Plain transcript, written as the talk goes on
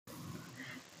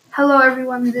Hello,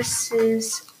 everyone. This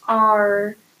is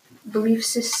our belief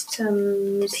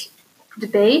systems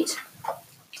debate,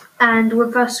 and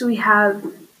with us we have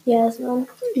Yasmin,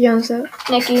 Yeonseo,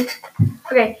 Nicky.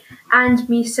 Okay, and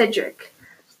me, Cedric.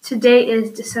 Today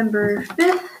is December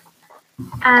 5th,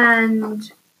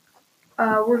 and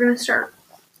we're gonna start.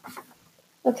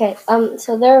 Okay,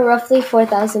 so there are roughly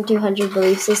 4,200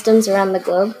 belief systems around the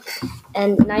globe,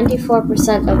 and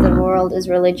 94% of the world is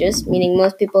religious, meaning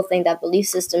most people think that belief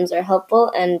systems are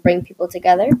helpful and bring people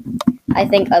together. I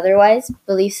think otherwise.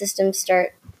 Belief systems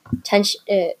start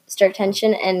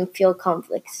tension and fuel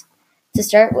conflicts. To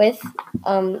start with,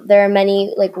 there are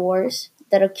many wars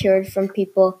that occurred from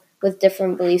people with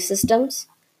different belief systems.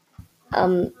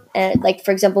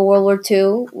 For example, World War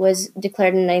II was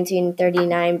declared in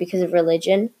 1939 because of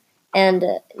religion, and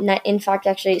in fact,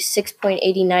 actually,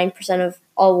 6.89% of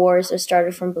all wars are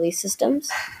started from belief systems.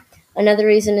 Another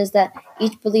reason is that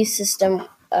each belief system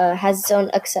has its own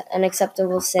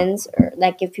unacceptable sins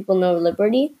that give people no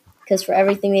liberty, because for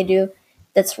everything they do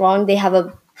that's wrong, they have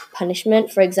a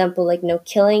punishment. For example, no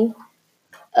killing.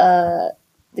 The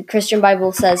Christian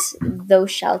Bible says, "Thou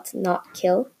shalt not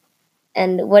kill."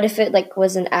 And what if it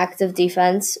was an act of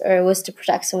defense or it was to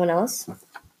protect someone else?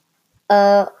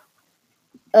 A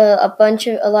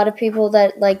lot of people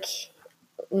that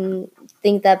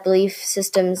think that belief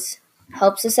systems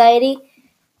help society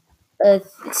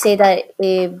say that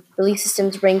belief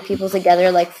systems bring people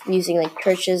together, using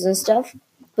churches and stuff.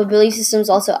 But belief systems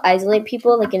also isolate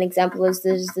people. Like an example is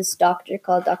there's this doctor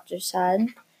called Dr. Sad,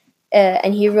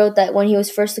 and he wrote that when he was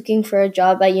first looking for a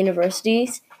job at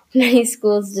universities, many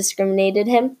schools discriminated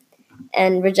him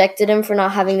and rejected him for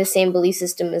not having the same belief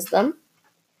system as them.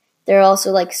 There are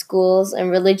also schools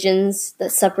and religions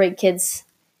that separate kids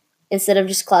instead of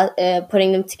just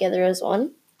putting them together as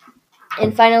one.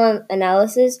 In final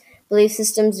analysis, belief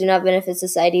systems do not benefit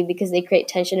society because they create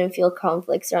tension and fuel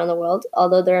conflicts around the world.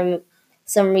 Although there are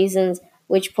some reasons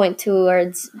which point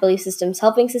towards belief systems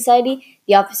helping society,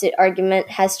 the opposite argument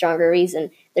has stronger reason.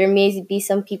 There may be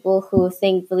some people who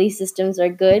think belief systems are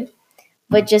good,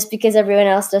 but just because everyone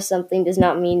else does something does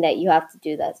not mean that you have to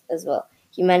do that as well.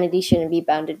 Humanity shouldn't be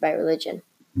bounded by religion.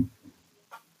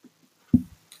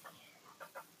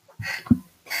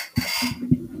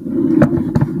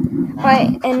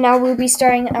 Right, and now we'll be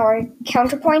starting our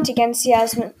counterpoint against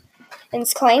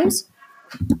Yasmin's claims.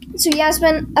 So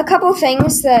Yasmin, a couple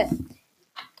things that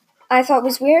I thought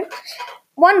was weird.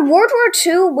 One, World War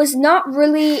II was not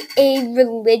really a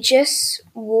religious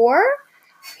war.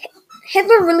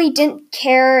 Hitler really didn't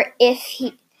care if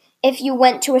you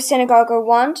went to a synagogue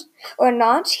or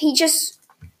not. He just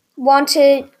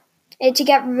wanted it to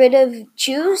get rid of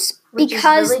Jews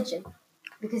because is religion.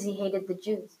 Because he hated the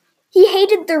Jews. he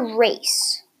hated their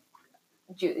race.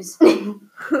 Jews.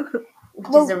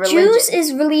 Well, Jews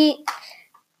is really...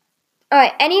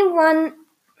 Alright,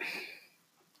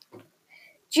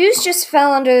 Jews just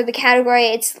fell under the category,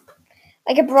 it's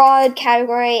like a broad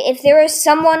category. If there was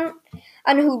someone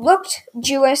who looked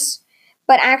Jewish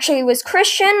but actually was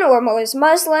Christian or was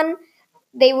Muslim,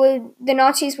 the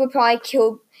Nazis would probably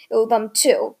kill them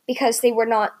too, because they were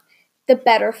not the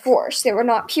better force. They were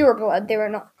not pure blood. They were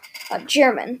not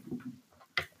German.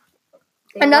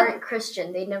 They weren't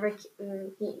Christian. The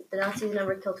Nazis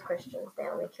never killed Christians. They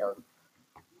only killed...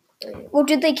 Well,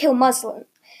 did they kill Muslims?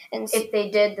 If they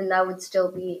did, then that would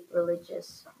still be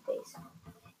religious based.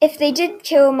 If they did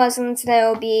kill Muslims, then it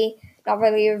would be not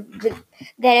really...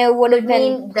 Then it would have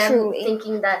been them truly...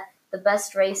 thinking that the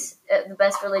best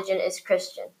religion is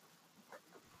Christian.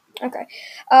 Okay.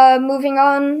 Moving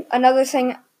on, another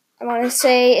thing I want to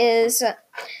say is...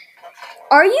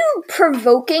 are you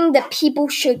provoking that people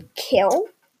should kill?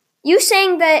 You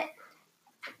saying that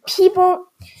people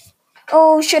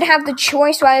should have the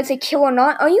choice whether they kill or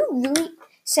not? Are you really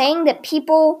saying that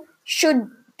people should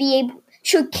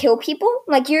kill people?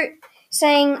 Like, you're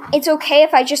saying it's okay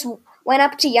if I just went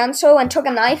up to Yeonseo and took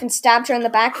a knife and stabbed her in the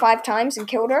back 5 times and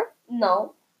killed her?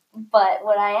 No, but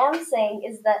what I am saying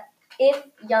is that if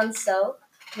Yeonseo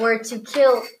were to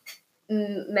kill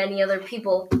many other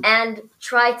people and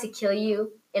try to kill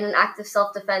you in an act of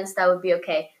self-defense, that would be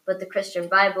okay. But the Christian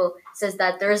Bible says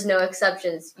that there is no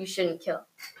exceptions. You shouldn't kill.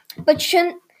 But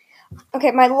shouldn't...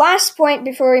 Okay, my last point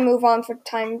before we move on for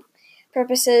time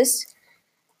purposes.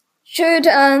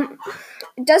 Doesn't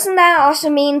that also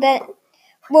mean that,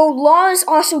 well, laws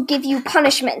also give you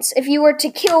punishments? If you were to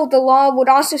kill, the law would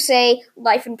also say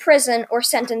life in prison or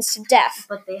sentence to death.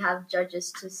 But they have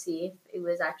judges to see if it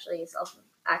was actually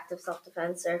act of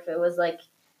self-defense or if it was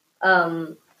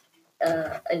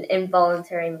an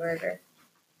involuntary murder.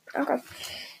 Okay.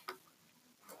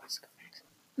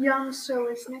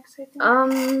 Yeonseo is next, I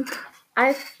think.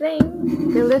 I think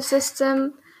belief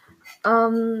system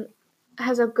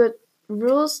has a good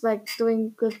rules, like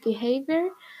doing good behavior,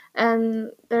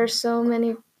 and there's so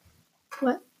many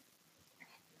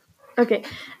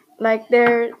like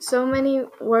there are so many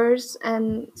words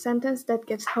and sentence that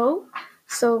gives hope.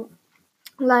 So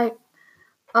like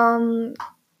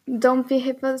don't be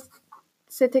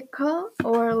hypocritical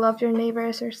or love your neighbor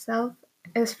as yourself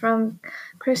is from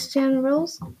Christian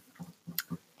rules.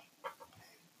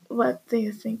 What do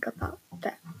you think about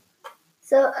that?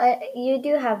 So you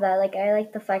do have that. Like I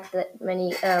like the fact that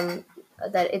many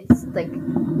that it's like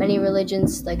many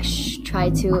religions like try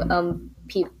to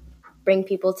bring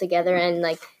people together and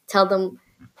like tell them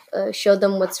show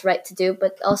them what's right to do.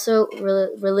 But also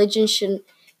religion shouldn't.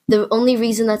 The only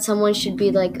reason that someone should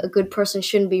be like a good person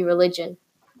shouldn't be religion.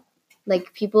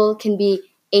 Like people can be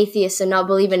atheists and not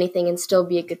believe anything and still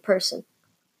be a good person.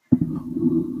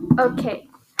 Okay,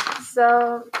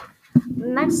 so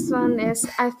next one is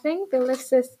I think belief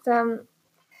system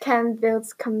can build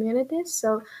communities,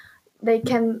 so they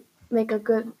can make a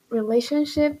good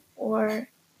relationship or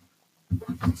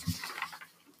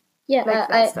Yeah, like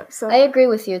that stuff. So I agree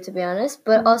with you, to be honest.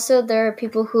 But also there are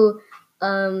people who,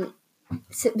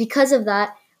 because of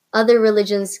that, other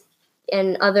religions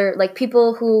and other like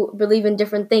people who believe in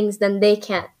different things, then they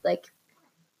can't like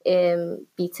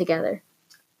be together.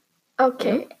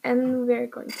 okay, and we're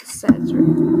going to Cedric.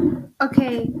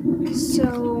 Okay,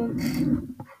 so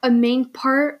a main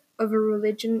part of a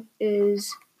religion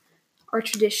is our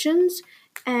traditions,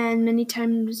 and many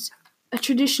times a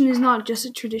tradition is not just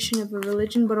a tradition of a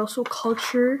religion, but also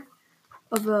culture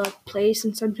of a place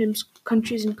and sometimes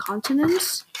countries and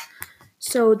continents.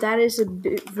 So that is a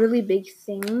really big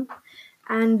thing.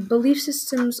 And belief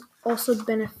systems also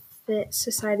benefit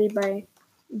society by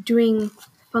doing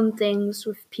fun things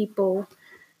with people.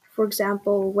 For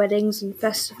example, weddings and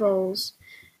festivals.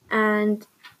 And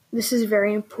this is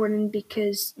very important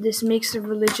because this makes a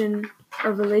religion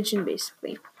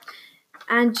basically.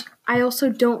 And I also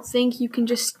don't think you can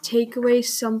just take away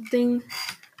something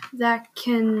that's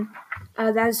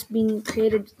being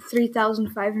created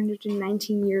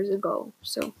 3,519 years ago.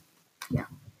 So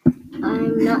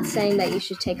I'm not saying that you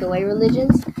should take away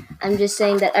religions. I'm just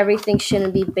saying that everything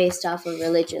shouldn't be based off of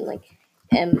religion. Like,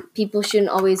 people shouldn't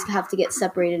always have to get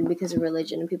separated because of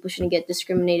religion, and people shouldn't get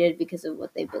discriminated because of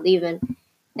what they believe in.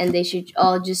 And they should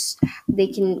all they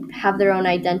can have their own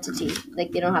identity.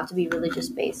 Like, they don't have to be religious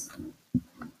based.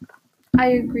 I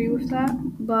agree with that,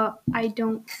 but I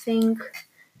don't think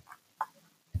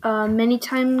many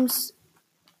times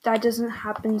that doesn't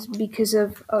happen because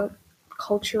of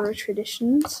culture or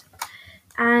traditions.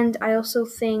 And I also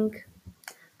think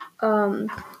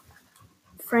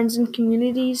friends and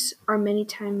communities are many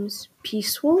times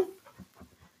peaceful.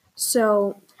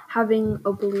 So having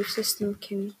a belief system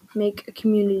can make a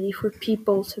community for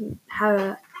people to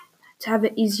have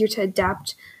it easier to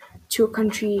adapt to a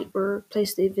country or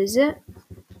place they visit.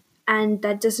 And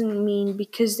that doesn't mean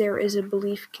because there is a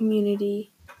belief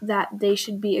community that they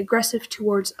should be aggressive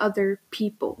towards other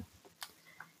people.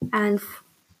 And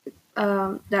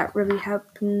that really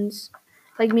happens.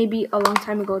 Like maybe a long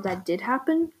time ago that did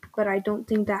happen, but I don't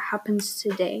think that happens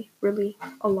today really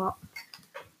a lot.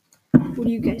 What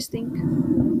do you guys think?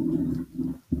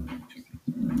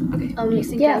 Okay, what do you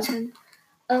think, yeah. Yasmin?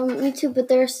 Me too, but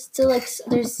there's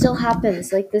still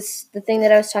happens like this. The thing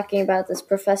that I was talking about, this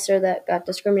professor that got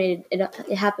discriminated,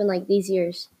 it happened like these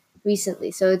years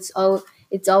recently. So it's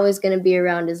always going to be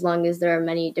around as long as there are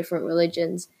many different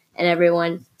religions and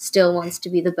everyone still wants to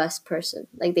be the best person.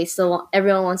 Like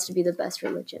everyone wants to be the best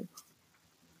religion.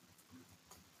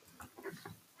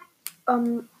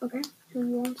 Okay,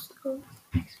 who wants to go?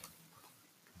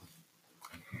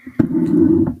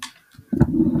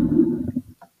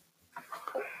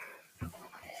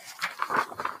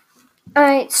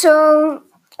 Alright, so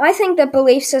I think that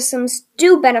belief systems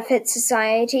do benefit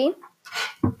society.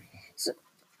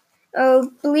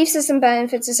 Belief system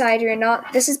benefits society or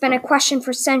not, this has been a question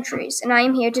for centuries, and I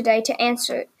am here today to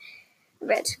answer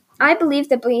it. I believe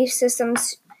that belief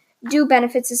systems do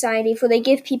benefit society, for they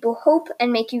give people hope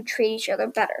and make you treat each other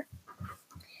better.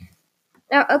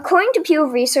 Now, according to Pew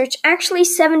Research, actually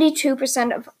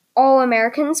 72% of all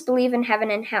Americans believe in heaven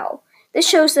and hell. This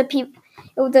shows that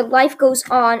that life goes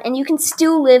on and you can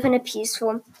still live in a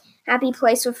peaceful, happy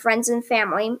place with friends and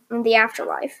family in the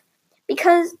afterlife.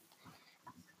 Because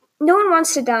no one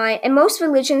wants to die, and most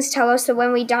religions tell us that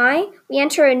when we die, we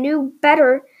enter a new,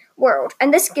 better world.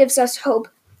 And this gives us hope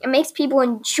and makes people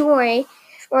enjoy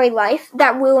life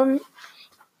that will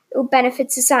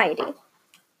benefit society.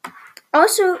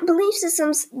 Also, belief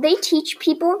systems, they teach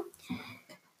people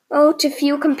to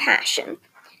feel compassion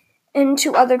and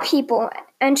to other people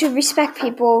and to respect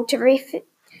people, to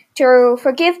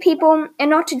forgive people and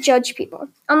not to judge people.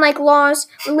 Unlike laws,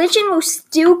 religion will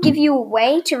still give you a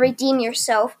way to redeem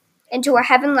yourself into a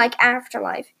heaven-like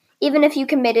afterlife, even if you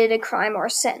committed a crime or a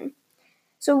sin.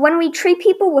 So when we treat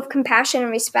people with compassion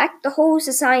and respect, the whole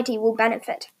society will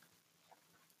benefit.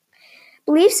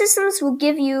 Belief systems will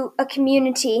give you a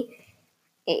community.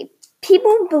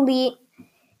 People believe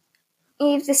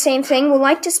the same thing, will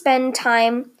like to spend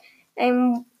time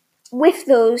with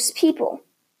those people.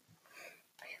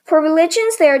 For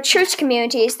religions, there are church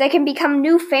communities that can become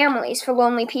new families for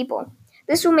lonely people.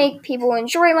 This will make people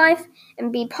enjoy life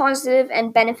and be positive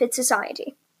and benefit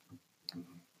society.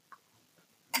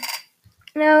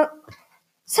 Now,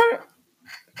 some,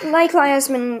 like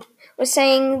Yasmin was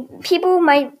saying, people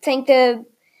might think the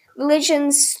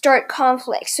religions start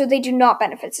conflicts, so they do not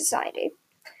benefit society.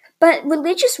 But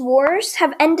religious wars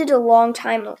have ended a long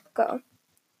time ago.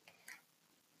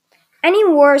 Any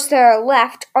wars that are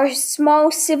left are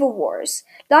small civil wars,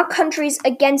 not countries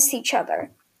against each other.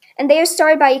 And they are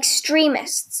started by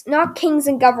extremists, not kings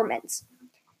and governments.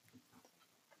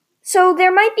 So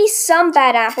there might be some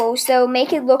bad apples that will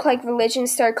make it look like religion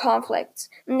started conflicts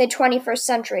in the 21st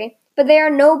century, but there are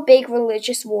no big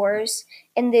religious wars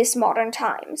in these modern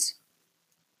times.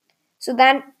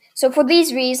 So for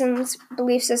these reasons,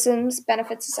 belief systems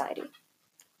benefit society.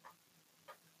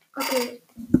 Okay,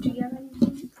 do you have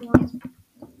anything you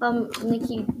want?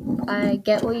 Nikki, I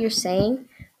get what you're saying,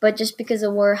 but just because a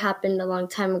war happened a long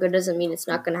time ago doesn't mean it's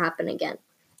not going to happen again.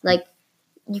 Like,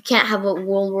 you can't have a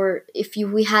world war.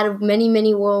 We had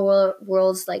many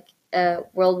worlds, like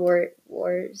world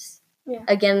wars, Yeah.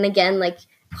 again and again, like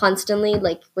constantly,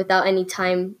 like without any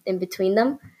time in between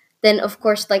them, then of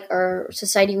course like our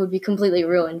society would be completely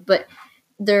ruined. But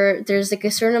there's like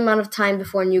a certain amount of time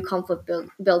before a new conflict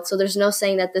builds. So there's no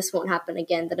saying that this won't happen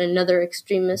again, that another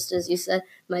extremist, as you said,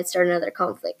 might start another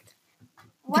conflict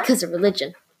because of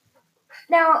religion.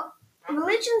 Now,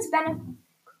 religions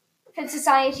benefit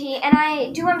society, and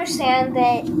I do understand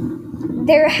that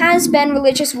there has been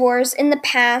religious wars in the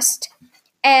past,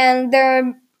 and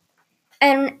there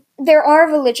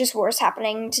are religious wars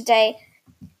happening today.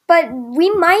 But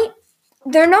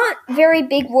they're not very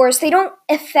big wars. They don't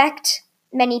affect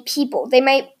many people. They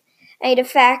might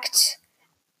affect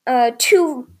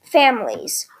two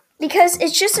families because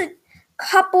it's just a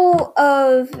couple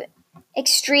of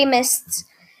extremists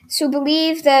who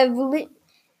believe that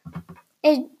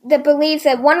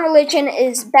one religion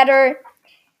is better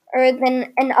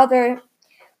than another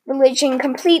religion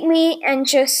completely, and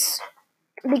just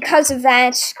because of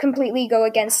that, completely go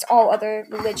against all other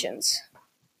religions.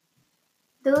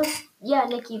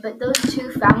 Nikki, but those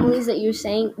two families that you're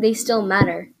saying, they still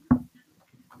matter.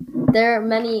 There are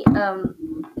many.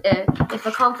 If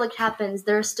a conflict happens,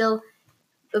 there are still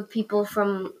people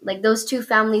from like those two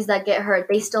families that get hurt.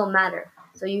 They still matter.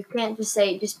 So you can't just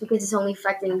say just because it's only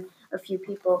affecting a few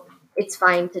people, it's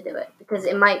fine to do it, because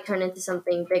it might turn into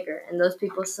something bigger, and those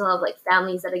people still have like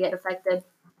families that get affected.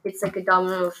 It's like a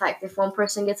domino effect. If one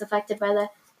person gets affected by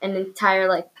that, an entire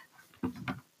like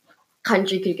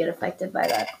country could get affected by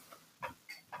that.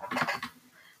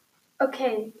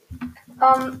 Okay.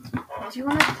 Do you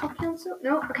want to talk, Yeonseo?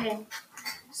 No? Okay.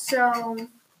 So,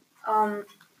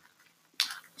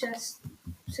 just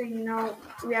so you know,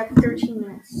 we have 13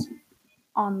 minutes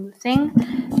on the thing.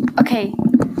 Okay.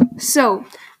 So,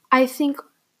 I think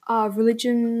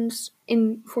religions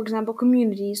in, for example,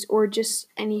 communities or just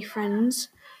any friends,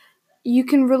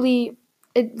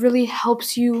 it really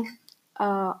helps you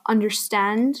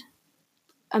understand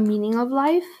a meaning of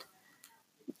life.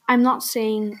 I'm not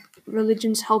saying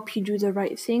religions help you do the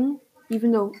right thing,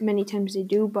 even though many times they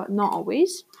do, but not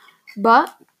always.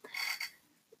 But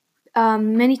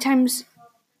many times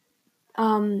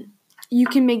you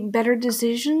can make better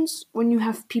decisions when you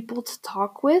have people to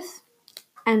talk with,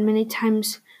 and many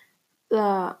times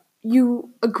you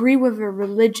agree with a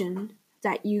religion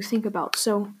that you think about.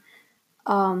 So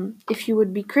if you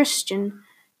would be Christian,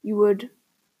 you would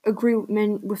agree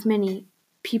with many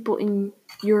people in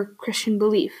your Christian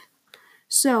belief.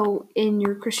 So in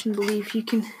your Christian belief, you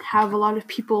can have a lot of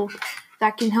people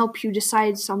that can help you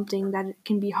decide something that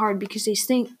can be hard because they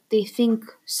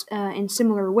think in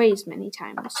similar ways many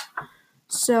times.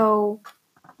 So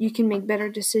you can make better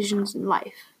decisions in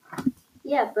life.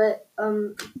 Yeah, but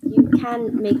you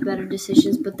can make better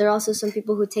decisions, but there are also some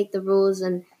people who take the rules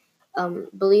and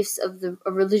beliefs of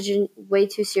a religion way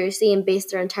too seriously and base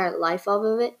their entire life off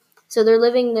of it. So they're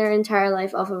living their entire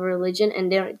life off of a religion,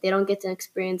 and they don't get to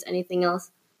experience anything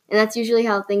else And that's usually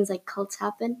how things like cults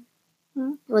happen.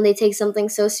 Hmm. When they take something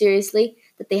so seriously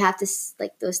that they have to,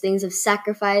 like those things of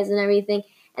sacrifice and everything,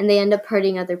 and they end up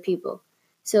hurting other people.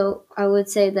 So I would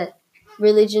say that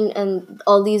religion and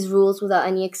all these rules without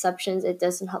any exceptions, it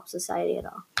doesn't help society at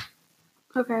all.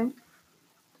 Okay.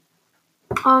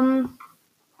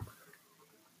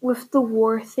 With the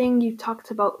war thing you talked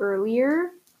about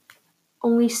earlier,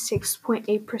 only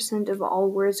 6.8% of all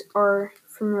wars are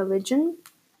from religion,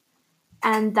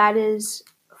 and that is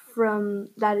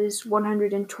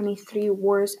 123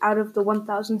 wars out of the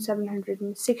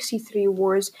 1,763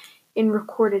 wars in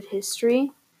recorded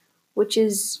history, which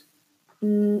is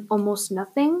almost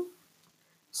nothing.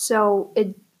 So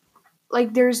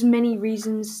there's many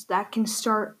reasons that can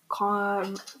start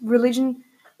religion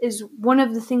is one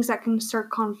of the things that can start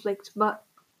conflict, but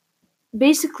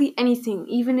basically anything,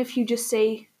 even if you just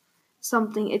say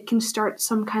something, it can start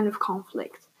some kind of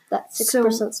conflict. That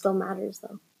 6% still matters,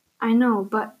 though. I know,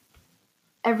 but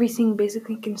everything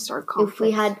basically can start conflict. If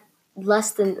we had less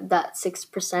than that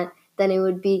 6%, then it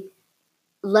would be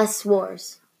less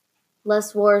wars.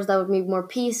 Less wars, that would mean more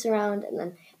peace around, and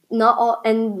then not all,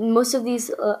 and most of these,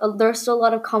 there are still a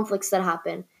lot of conflicts that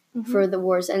happen for the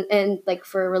wars and like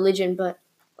for religion,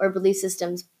 or belief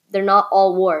systems. They're not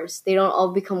all wars. They don't all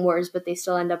become wars, but they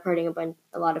still end up hurting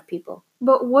a lot of people.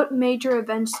 But what major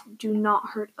events do not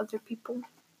hurt other people?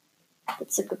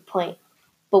 That's a good point.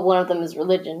 But one of them is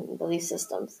religion and belief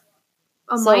systems.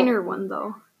 A minor one,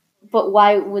 though. But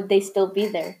why would they still be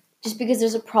there? Just because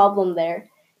there's a problem there,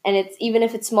 and it's even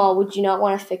if it's small, would you not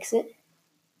want to fix it?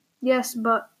 Yes,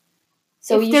 but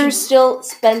so you should still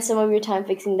spend some of your time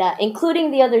fixing that,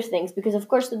 including the other things, because of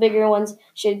course the bigger ones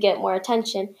should get more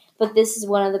attention, but this is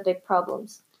one of the big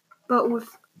problems. But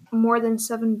with more than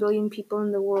 7 billion people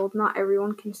in the world, not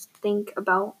everyone can think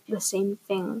about the same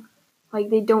thing.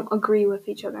 Like, they don't agree with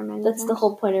each other many That's times. the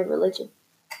whole point of religion.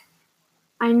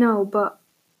 I know, but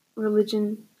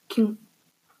religion can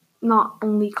not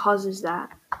only causes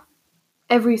that.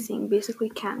 Everything basically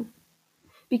can.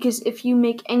 Because if you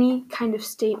make any kind of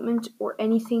statement or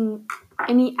anything,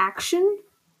 any action,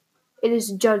 it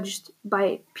is judged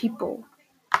by people.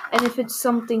 And if it's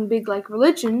something big like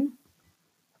religion,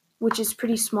 which is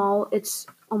pretty small, it's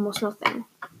almost nothing.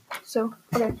 So,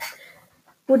 okay.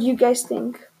 What do you guys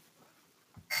think?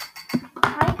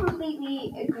 I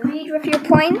completely agreed with your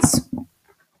points.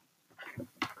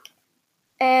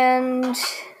 And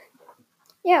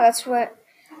yeah, that's what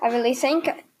I really think.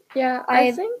 Yeah,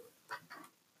 I think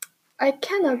I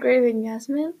can agree with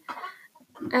Yasmin.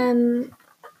 And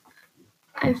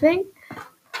I think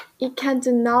it can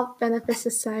do not benefit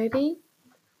society,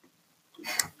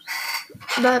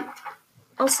 but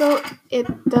also it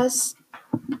does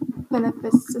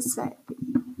benefit society.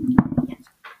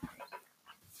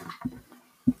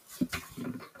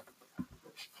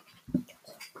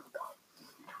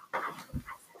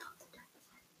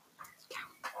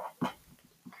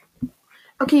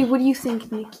 Okay, what do you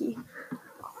think, Nicky?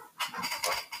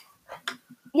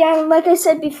 Yeah, like I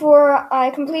said before,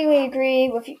 I completely agree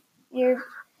with your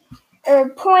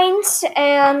points,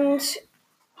 and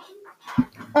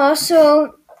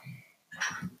also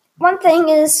one thing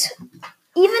is,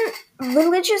 even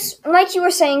religious, like you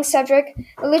were saying, Cedric,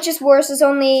 religious wars is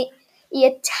only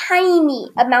a tiny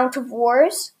amount of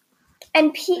wars,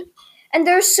 and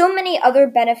there's so many other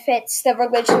benefits that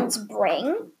religions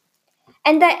bring,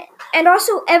 and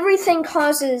also everything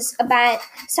causes a bad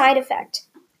side effect.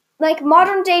 Like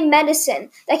modern day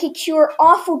medicine that could cure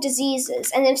awful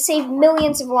diseases and have saved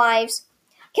millions of lives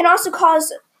can also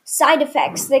cause side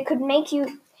effects that could make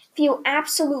you feel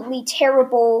absolutely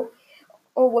terrible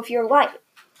with your life.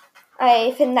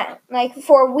 I think that, like,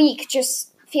 for a week,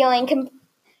 just feeling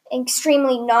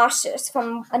extremely nauseous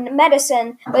from a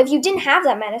medicine. But if you didn't have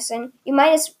that medicine,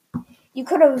 you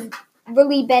could have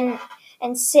really been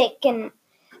sick and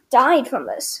died from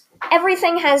this.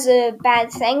 Everything has a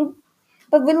bad thing,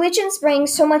 but religions bring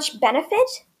so much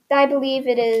benefit that I believe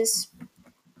it is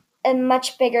a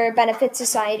much bigger benefit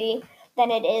society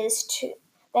than it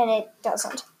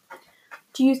doesn't.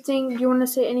 Do you want to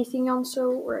say anything,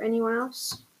 Yeonseo, or anyone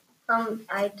else?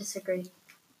 I disagree.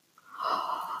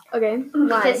 Okay,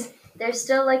 why? Because there's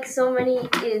still like so many,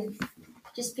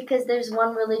 just because there's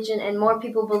one religion and more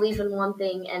people believe in one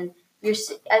thing, and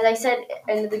as I said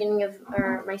in the beginning of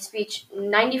my speech,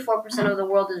 94% of the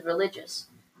world is religious.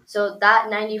 So that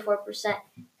 94%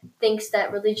 thinks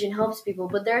that religion helps people,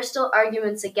 but there are still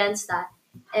arguments against that,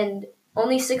 and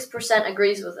only 6%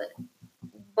 agrees with it.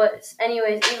 But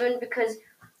anyways, even because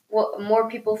what more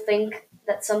people think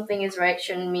that something is right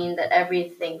shouldn't mean that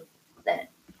everything that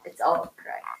it's all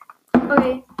correct.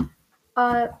 Okay.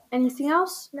 Anything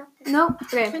else? No. No?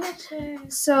 Okay. Finish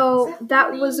it. So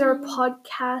that was our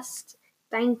podcast.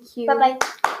 Thank you. Bye bye.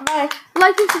 Bye.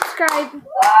 Like and subscribe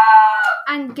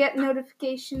and get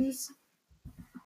notifications